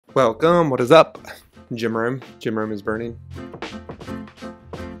Welcome, what is up? Gym room. Gym room is burning.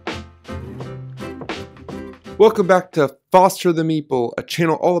 Welcome back to Foster the Meeple, a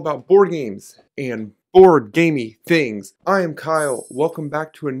channel all about board games and board gamey things. I am Kyle. Welcome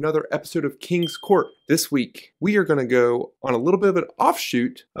back to another episode of King's Court. This week, we are going to go on a little bit of an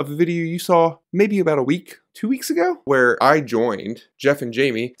offshoot of a video you saw maybe about a week, 2 weeks ago, where I joined Jeff and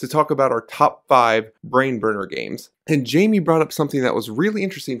Jamie to talk about our top 5 brain burner games. And Jamie brought up something that was really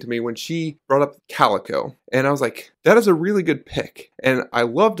interesting to me when she brought up Calico. And I was like, that is a really good pick. And I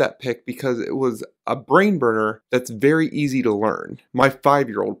love that pick because it was a brain burner that's very easy to learn. My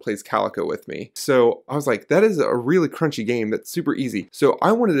 5-year-old plays Calico with me. So I was like, that is a really crunchy game that's super easy. So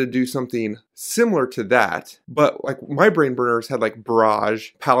I wanted to do something similar to that, but like my brain burners had like Barrage,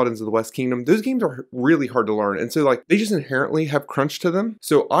 Paladins of the West Kingdom. Those games are really hard to learn. And so like they just inherently have crunch to them.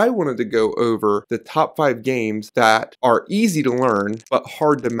 So I wanted to go over the top 5 games that are easy to learn, but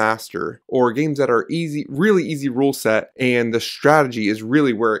hard to master, or games that are easy, really easy rule set. And the strategy is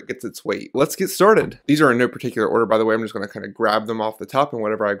really where it gets its weight. Let's get started. These are in no particular order, by the way. I'm just going to kind of grab them off the top, and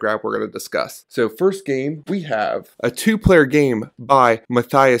whatever I grab, we're going to discuss. So first game, we have a 2-player game by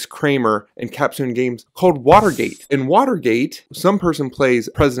Matthias Kramer and Capstone Games called Watergate. In Watergate, some person plays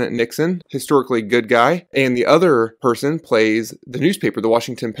President Nixon, historically good guy, and the other person plays the newspaper, the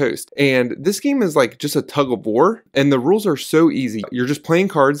Washington Post. And this game is like just a tug of war, and the rules are so easy. You're just playing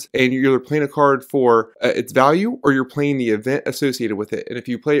cards, and you're either playing a card for its value, or you're playing the event associated with it. And if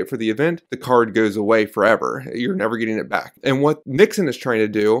you play it for the event, the card goes away forever. You're never getting it back. And what Nixon is trying to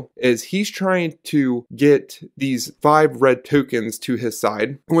do is he's trying to get these 5 red tokens to his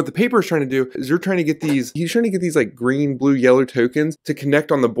side. And what the paper is trying to do is he's trying to get these like green, blue, yellow tokens to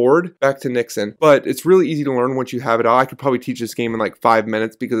connect on the board back to Nixon. But it's really easy to learn once you have it all. I could probably teach this game in like 5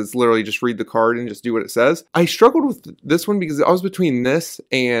 minutes because it's literally just read the card and just do what it says. I struggled with this one because I was between this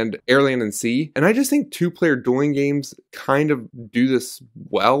and Air, Land, and Sea. And I just think 2-player dueling games kind of do this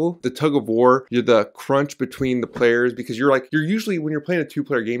well. The tug of war, you're the crunch between the players, because you're usually, when you're playing a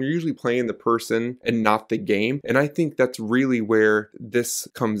 2-player game, you're usually playing the person and not the game. And I think that's really where this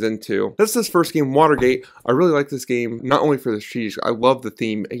comes into. That's this first game, Watergate. I really like this game, not only for the strategic, I love the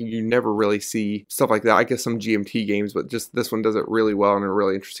theme. You never really see stuff like that. I guess some GMT games, but just this one does it really well in a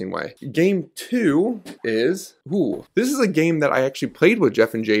really interesting way. Game 2 is, this is a game that I actually played with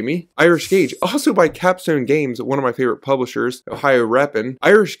Jeff and Jamie. Irish Gauge, also by Capstone Games, one of my favorite publishers, Ohio reppin'.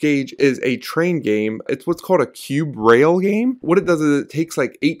 Irish Gauge is a train game. It's what's called a cube rail game. What it does is it takes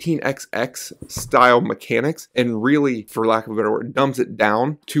like 18xx style mechanics and really, for lack of a better word, dumbs it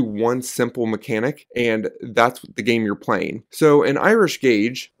down to one simple mechanic, and that's the game you're playing. So in Irish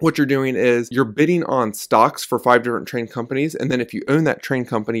Gauge, what you're doing is you're bidding on stocks for 5 different train companies, and then if you own that train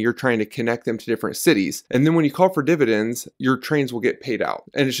company, you're trying to connect them to different cities. And then when you call for dividends, your trains will get paid out.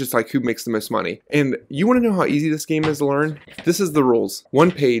 And it's just like who makes the most money. And you want to know how easy this game is to learn? This is the rules.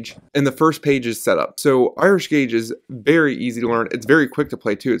 1 page, and the first page is set up. So Irish Gauge is very easy to learn. It's very quick to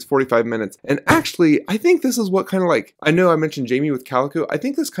play too. It's 45 minutes. And actually, I think this is what kind of like, I know I mentioned Jamie with Calico. I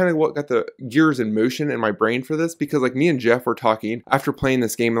think this kind of what got the gears in motion in my brain for this, because like me and Jeff were talking after playing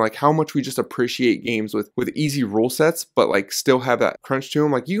this game, and like how much we just appreciate games with easy rule sets, but like still have that crunch to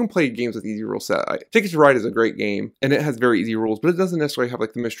them. Like you can play games with easy rule set. Ticket to Ride is a great game, and it has very easy rules, but it doesn't necessarily have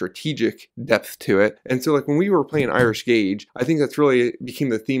like the most strategic depth to it. And so like when we were playing Irish Gauge, I think that's really became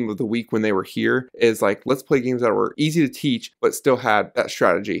the theme of the week when they were here, is like, let's play games that were easy to teach, but still had that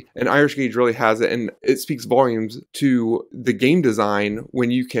strategy. And Irish Gauge really has it, and it speaks volumes to the game design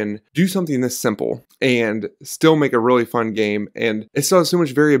when you can do something this simple and still make a really fun game, and it still has so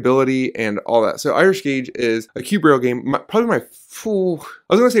much variability and all that. So Irish Gauge is a cube rail game, probably my I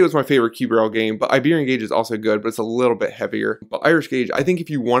was going to say it was my favorite cube rail game, but Iberian Gauge is also good, but it's a little bit heavier. But Irish Gauge, I think if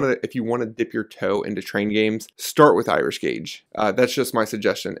you want to dip your toe into train games, start with Irish Gauge. That's just my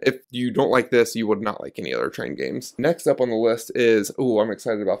suggestion. If you don't like this, you would not like any other train games. Next up on the list is, I'm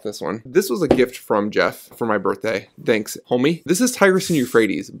excited about this one. This was a gift from Jeff for my birthday. Thanks, homie. This is Tigris and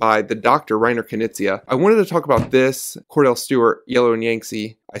Euphrates by the Dr. Reiner Knizia. I wanted to talk about this, Cordell Stewart, Yellow and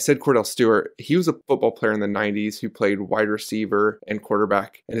Yangtze. I said Cordell Stewart. He was a football player in the 90s who played wide receiver and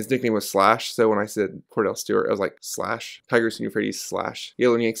quarterback, and his nickname was Slash. So when I said Cordell Stewart, I was like, Slash, Tigris and Euphrates slash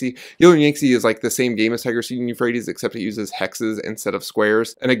Yellow and Yangtze. Yellow and Yangtze is like the same game as Tigris and Euphrates, except it uses hexes instead of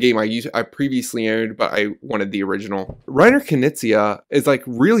squares. And a game I previously owned, but I wanted the original. Reiner Knizia is like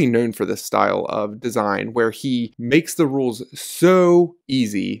really known for this style of design, where he makes the rules so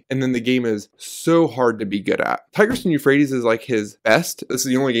easy, and then the game is so hard to be good at. Tigris and Euphrates is like his best. This is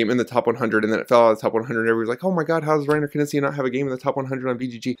the only game in the top 100, and then it fell out of the top 100. Everybody's like, oh my god, how does Reiner Knizia not have a game in the top 100 on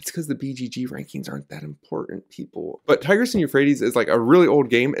BGG? It's because the BGG rankings aren't that important, people. But Tigris and Euphrates is like a really old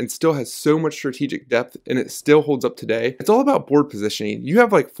game and still has so much strategic depth, and it still holds up today. It's all about board positioning. You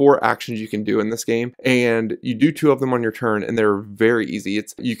have like 4 actions you can do in this game, and you do 2 of them on your turn, and they're very easy.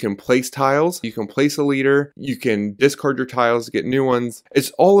 It's you can place tiles, you can place a leader, you can discard your tiles to get new ones.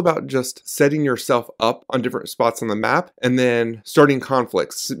 It's all about just setting yourself up on different spots on the map and then starting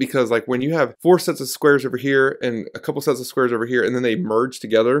conflicts, because like when you have 4 sets of squares over here and a couple sets of squares over here, and then they merge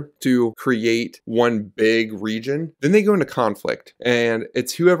together to create one big region, then they go into conflict, and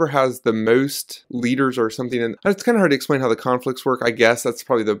it's whoever has the most leaders or something. And it's kind of hard to explain how the conflicts work. I guess that's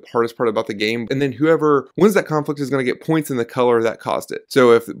probably the hardest part about the game. And then whoever wins that conflict is going to get points in the color that caused it.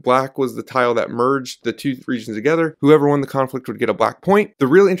 So if black was the tile that merged the 2 regions together, whoever won the conflict would get a black point. The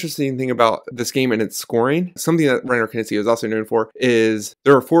real interesting thing about this game and its scoring, something that Reiner Knizia is also known for, is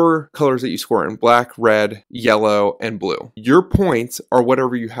there are 4 colors that you score in: black, red, yellow, and blue. Your points are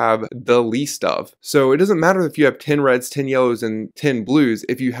whatever you have the least of. So it doesn't matter if you have 10 reds, 10 yellows, and 10 blues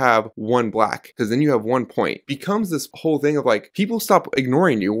if you have 1 black, because then you have 1 point. Becomes this whole thing of like, people stop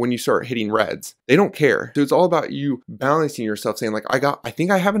ignoring you when you start hitting reds. They don't care. So it's all about you balancing yourself, saying like, I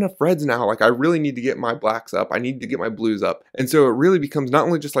think I have enough reds now. Like I really need to get my blacks up. I need to get my blues up. And so it really becomes not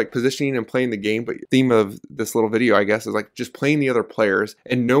only just like positioning and playing the game, but the theme of this little video, I guess, is like just playing the other players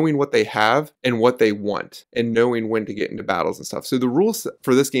and knowing what they have and what they want and knowing when to get into battles and stuff. So the rules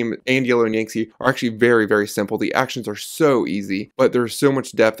for this game and Yellow and Yangtze are actually very, very simple. The actions are so easy, but there's so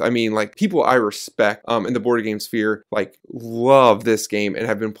much depth. I mean, like people I respect in the board game sphere, like love this game and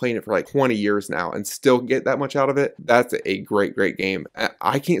have been playing it for like 20 years now and still get that much out of it. That's a great, great game.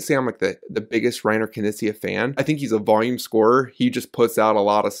 I can't say I'm like the biggest Reiner Knizia fan. I think he's a volume scorer. He just puts out a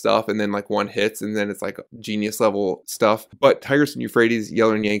lot of stuff and then like one hits and then it's like genius level stuff. But Tigris and Euphrates,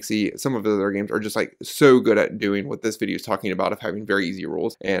 Yellow and Yangtze, some of the other games are just like so good at doing what this video is talking about, of having very easy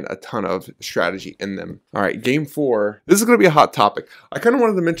rules and a ton of strategy in them. All right, game 4. This is going to be a hot topic. I kind of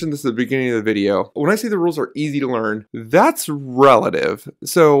wanted to mention this at the beginning of the video. When I say the rules are easy to learn, that's relative.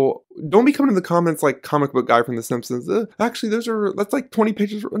 So don't be coming in the comments like comic book guy from The Simpsons. Actually, that's like 20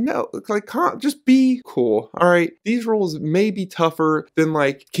 pages. No, like just be cool. All right, these rules may be tougher than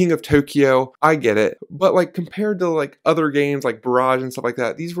like King of Tokyo. I get it, but like compared to like other games like Barrage and stuff like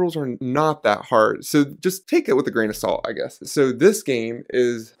that, these rules are not that hard. So just take it with a grain of salt, I guess. So this game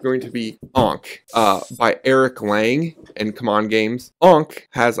is going to be Ankh by Eric Lang and Come On Games. Ankh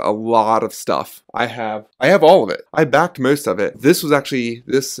has a lot of stuff. I have all of it. I backed most of it. This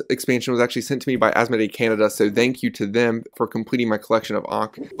expansion was actually sent to me by Asmodee Canada, so thank you to them for completing my collection of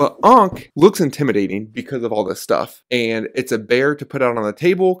Ankh. But Ankh looks intimidating because of all this stuff, and it's a bear to put out on the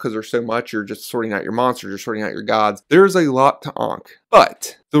table because there's so much. You're just sorting out your monsters, you're sorting out your gods. There's a lot to Ankh.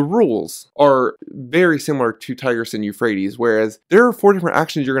 But the rules are very similar to Tigris and Euphrates, whereas there are 4 different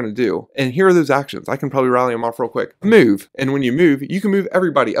actions you're going to do. And here are those actions. I can probably rally them off real quick. Move. And when you move, you can move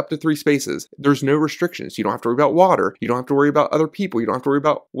everybody up to 3 spaces. There's no restrictions. You don't have to worry about water. You don't have to worry about other people. You don't have to worry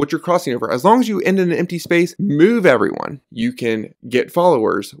about what you're crossing over. As long as you end in an empty space, move everyone. You can get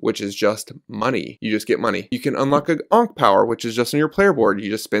followers, which is just money. You just get money. You can unlock an Ankh power, which is just on your player board. You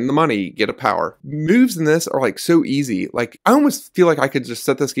just spend the money, get a power. Moves in this are like so easy. Like I almost feel like I could just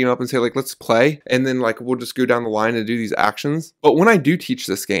set this game up and say like, let's play, and then like we'll just go down the line and do these actions. But when I do teach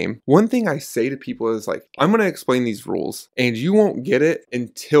this game, one thing I say to people is like, I'm going to explain these rules and you won't get it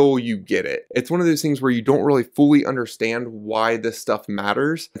until you get it. It's one of those things where you don't really fully understand why this stuff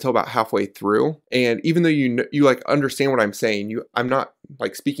matters until about halfway through. And even though you like understand what I'm saying, I'm not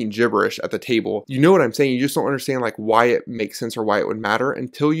like speaking gibberish at the table. You know what I'm saying, you just don't understand like why it makes sense or why it would matter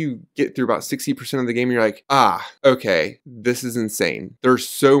until you get through about 60% of the game and you're like, okay, this is insane. There's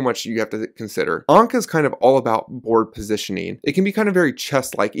so much you have to consider. Ankh is kind of all about board positioning. It can be kind of very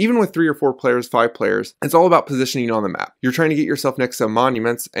chess-like, even with 3 or 4 players, 5 players. It's all about positioning on the map. You're trying to get yourself next to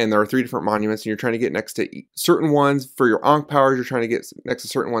monuments, and there are 3 different monuments, and you're trying to get next to certain ones for your Ankh powers. You're trying to get next to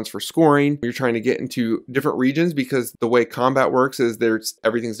certain ones for scoring. You're trying to get into different regions because the way combat works is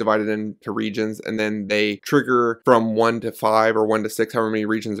everything's divided into regions, and then they trigger from 1 to 5 or 1 to 6, however many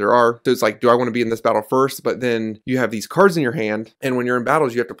regions there are. So it's like, do I want to be in this battle first? But then you have these cards in your hand, and when you're in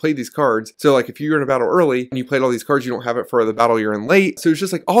battles, you have to play these cards. So like if you're in a battle early and you played all these cards, you don't have it for the battle you're in late. So it's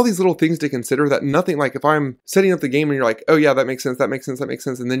just like all these little things to consider that nothing, like if I'm setting up the game and you're like, oh yeah, that makes sense, that makes sense, that makes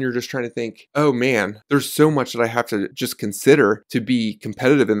sense. And then you're just trying to think, oh man, there's so much that I have to just consider to be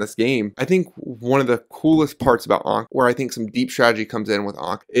competitive in this game. I think one of the coolest parts about Ankh, where I think some deep strategy comes comes in with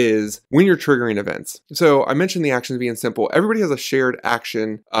Ankh is when you're triggering events. So I mentioned the actions being simple. Everybody has a shared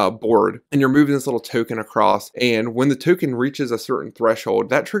action board, and you're moving this little token across, and when the token reaches a certain threshold,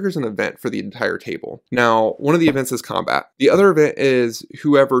 that triggers an event for the entire table. Now, one of the events is combat. The other event is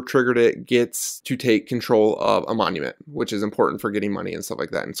whoever triggered it gets to take control of a monument, which is important for getting money and stuff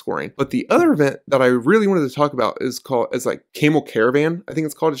like that and scoring. But the other event that I really wanted to talk about is like Camel Caravan, I think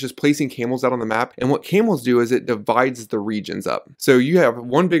it's called. It's just placing camels out on the map. And what camels do is it divides the regions up. So you have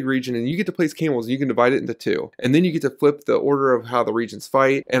one big region and you get to place camels and you can divide it into two. And then you get to flip the order of how the regions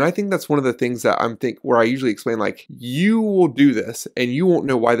fight. And I think that's one of the things that where I usually explain, like, you will do this and you won't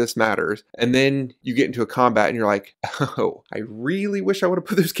know why this matters. And then you get into a combat and you're like, oh, I really wish I would have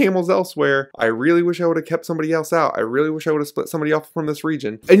put those camels elsewhere. I really wish I would have kept somebody else out. I really wish I would have split somebody off from this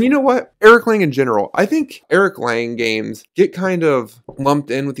region. And you know what? Eric Lang in general, I think Eric Lang games get kind of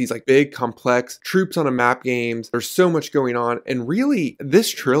lumped in with these like big, complex troops on a map games. There's so much going on. And really, this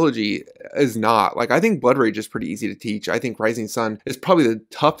trilogy is not. Like, I think Blood Rage is pretty easy to teach. I think Rising Sun is probably the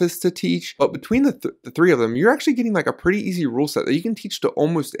toughest to teach. But between the three of them, you're actually getting like a pretty easy rule set that you can teach to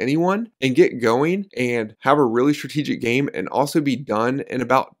almost anyone and get going and have a really strategic game and also be done in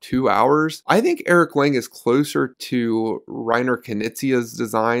about 2 hours. I think Eric Lang is closer to Reiner Knizia's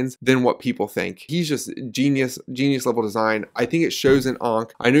designs than what people think. He's just genius level design. I think it shows in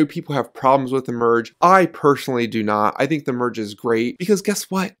Ankh. I know people have problems with the merge. I personally do not. I think the merge is great because guess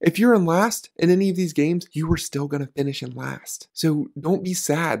what? If you're in last in any of these games, you were still going to finish in last. So don't be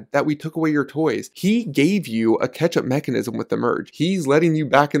sad that we took away your toys. He gave you a catch-up mechanism with the merge. He's letting you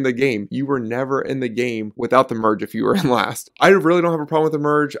back in the game. You were never in the game without the merge if you were in last. I really don't have a problem with the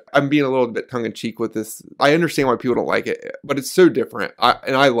merge. I'm being a little bit tongue-in-cheek with this. I understand why people don't like it, but it's so different.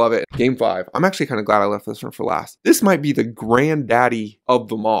 And I love it. Game 5. I'm actually kind of glad I left this one for last. This might be the granddaddy of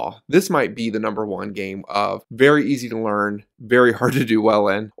them all. This might be the number 1 game of very easy to learn, very hard to do well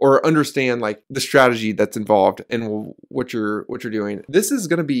in, or understand like the strategy that's involved and what you're doing. This is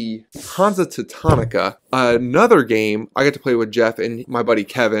going to be Hansa Teutonica, another game I got to play with Jeff, and my buddy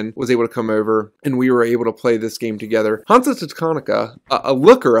Kevin was able to come over and we were able to play this game together. Hansa Teutonica, a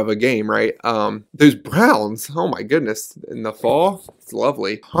looker of a game, right? Those browns, oh my goodness, in the fall, it's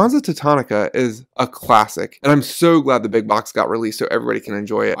lovely. Hansa Teutonica is a classic, and I'm so glad the big box got released so everybody can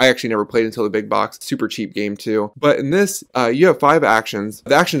enjoy it. I actually never played until the big box. Super cheap game too. But in this, you have 5 actions.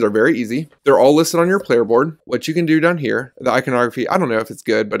 The actions are very easy. They're all listed on your player board. What you can do down here, the iconography, I don't know if it's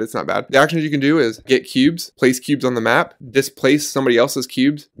good, but it's not bad. The actions you can do is get cubes, place cubes on the map, displace somebody else's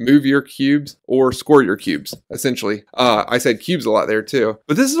cubes, move your cubes, or score your cubes, essentially. I said cubes a lot there too.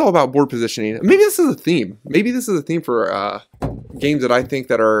 But this is all about board positioning. Maybe this is a theme. Maybe this is a theme for games that I think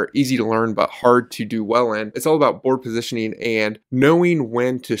that are easy to learn but hard to do well in. It's all about board positioning and knowing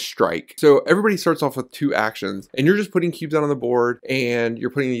when to strike. So everybody starts off with 2 actions, and you're just putting cubes out on the board, and you're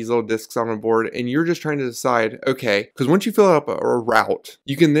putting these little discs out on the board, and you're just trying to decide, okay, because once you fill up a route,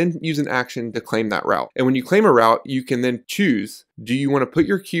 you can then use an action to claim that route. And when you claim a route, you can then choose, do you want to put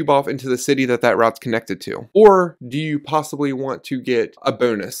your cube off into the city that route's connected to? Or do you possibly want to get a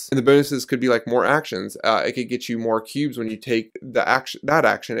bonus? And the bonuses could be like more actions. It could get you more cubes when you take that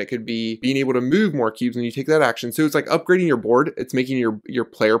action. It could be being able to move more cubes when you take that action. So it's like upgrading your board. It's making your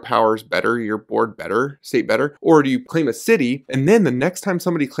player powers better, your board better, state better. Or do you claim a city, and then the next time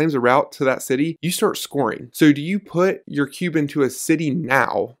somebody claims a route to that city, you start scoring. So do you put your cube into a city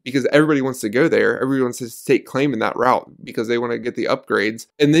now because everybody wants to go there? Everybody wants to take claim in that route because they want to get the upgrades,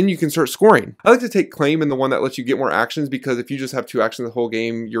 and then you can start scoring. I like to take claim in the one that lets you get more actions, because if you just have 2 actions the whole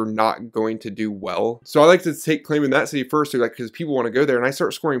game, you're not going to do well. So I like to take claim in that city first, because people want to go there, and I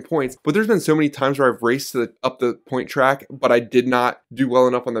start scoring points. But there's been so many times where I've raced up the point track, but I did not do well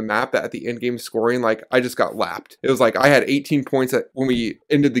enough on the map that at the end game scoring, like, I just got lapped. It was like I had 18 points when we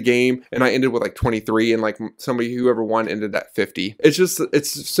ended the game, and I ended with like 23, and like whoever won ended at 50.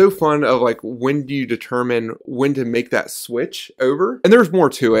 It's so fun of like, when do you determine when to make that switch over? And there's more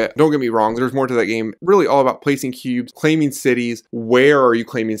to it. Don't get me wrong. There's more to that game. Really all about placing cubes, claiming cities. Where are you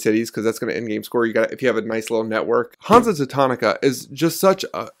claiming cities? Because that's going to end game score. You got, if you have a nice little network. Hansa Teutonica is just such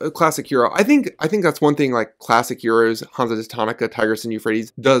a classic hero. I think that's one thing, like classic heroes, Hansa Teutonica, Tigris and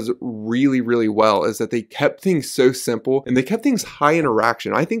Euphrates does really, really well, is that they kept things so simple and they kept things high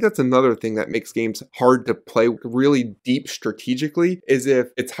interaction. I think that's another thing that makes games hard to play really deep strategically, is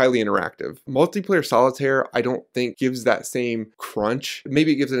if it's highly interactive. Multiplayer solitaire, I don't think gives that same same crunch.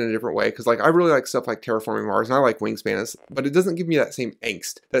 Maybe it gives it in a different way, because like I really like stuff like Terraforming Mars and I like Wingspan, but it doesn't give me that same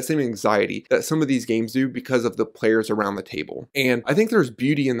angst, that same anxiety that some of these games do because of the players around the table. And I think there's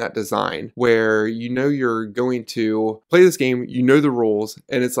beauty in that design where you know you're going to play this game, you know the rules,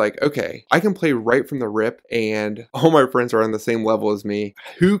 and it's like, okay, I can play right from the rip and all my friends are on the same level as me.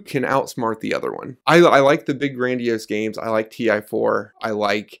 Who can outsmart the other one? I like the big grandiose games. I like TI4. I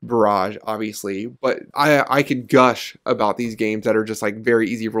like Barrage, obviously, but I could gush about these games that are just like very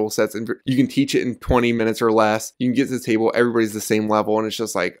easy rule sets and you can teach it in 20 minutes or less. You can get to the table, everybody's the same level, and it's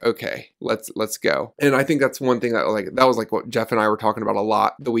just like, okay, let's go. And I think that's one thing that was like what Jeff and I were talking about a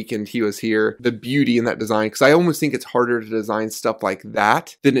lot the weekend he was here, the beauty in that design, because I almost think it's harder to design stuff like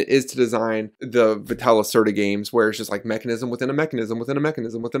that than it is to design the Vital Lacerda games where it's just like mechanism within a mechanism within a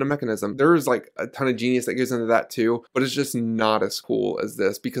mechanism within a mechanism. There's like a ton of genius that goes into that too, but it's just not as cool as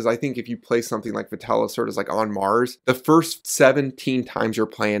this, because I think if you play something like Vital Lacerda like on Mars, the first 17 times you're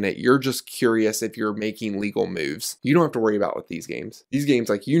playing it, you're just curious if you're making legal moves. You don't have to worry about with these games. These games,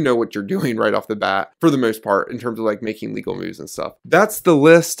 like, you know what you're doing right off the bat for the most part in terms of like making legal moves and stuff. That's the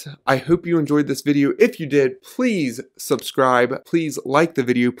list. I hope you enjoyed this video. If you did, please subscribe, please like the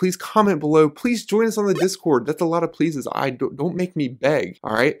video, please comment below, please join us on the Discord. That's a lot of pleases. Don't make me beg,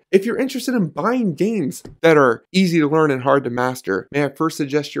 all right? If you're interested in buying games that are easy to learn and hard to master, may I first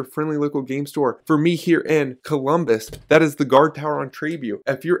suggest your friendly local game store. For me here in Columbus, that is the Guard Tower on Treview.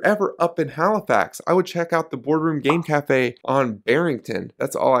 If you're ever up in Halifax, I would check out the Boardroom Game Cafe on Barrington.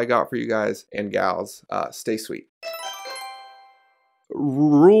 That's all I got for you guys and gals. Stay sweet.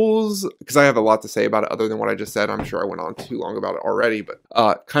 Rules, because I have a lot to say about it other than what I just said. I'm sure I went on too long about it already, but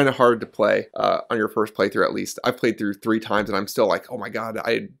kind of hard to play on your first playthrough. At least I've played through 3 times and I'm still like, oh my god,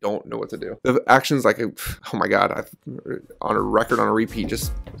 I don't know what to do. The actions, like, oh my god, I've on a record on a repeat,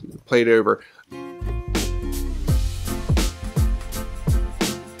 just played over.